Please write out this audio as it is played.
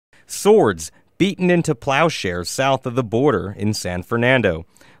Swords beaten into plowshares south of the border in San Fernando.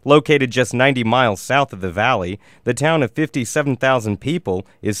 Located just 90 miles south of the valley, the town of 57,000 people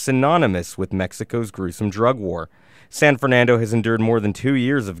is synonymous with Mexico's gruesome drug war. San Fernando has endured more than 2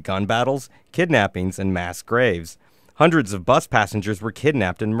 years of gun battles, kidnappings, and mass graves. Hundreds of bus passengers were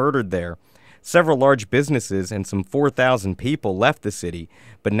kidnapped and murdered there. Several large businesses and some 4,000 people left the city,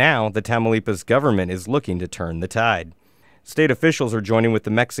 but now the Tamaulipas government is looking to turn the tide. State officials are joining with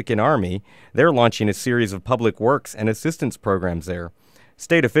the Mexican Army. They're launching a series of public works and assistance programs there.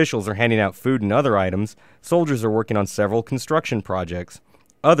 State officials are handing out food and other items. Soldiers are working on several construction projects.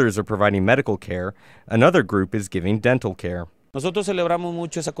 Others are providing medical care. Another group is giving dental care. Nosotros celebramos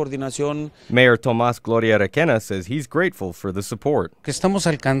mucho esa coordinación. Mayor Tomás Gloria Requena says he's grateful for the support. Que estamos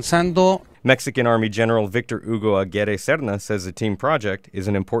alcanzando. Mexican Army General Victor Hugo Aguirre Serna says the team project is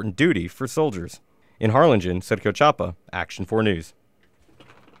an important duty for soldiers. In Harlingen, Sergio Chapa, Action 4 News.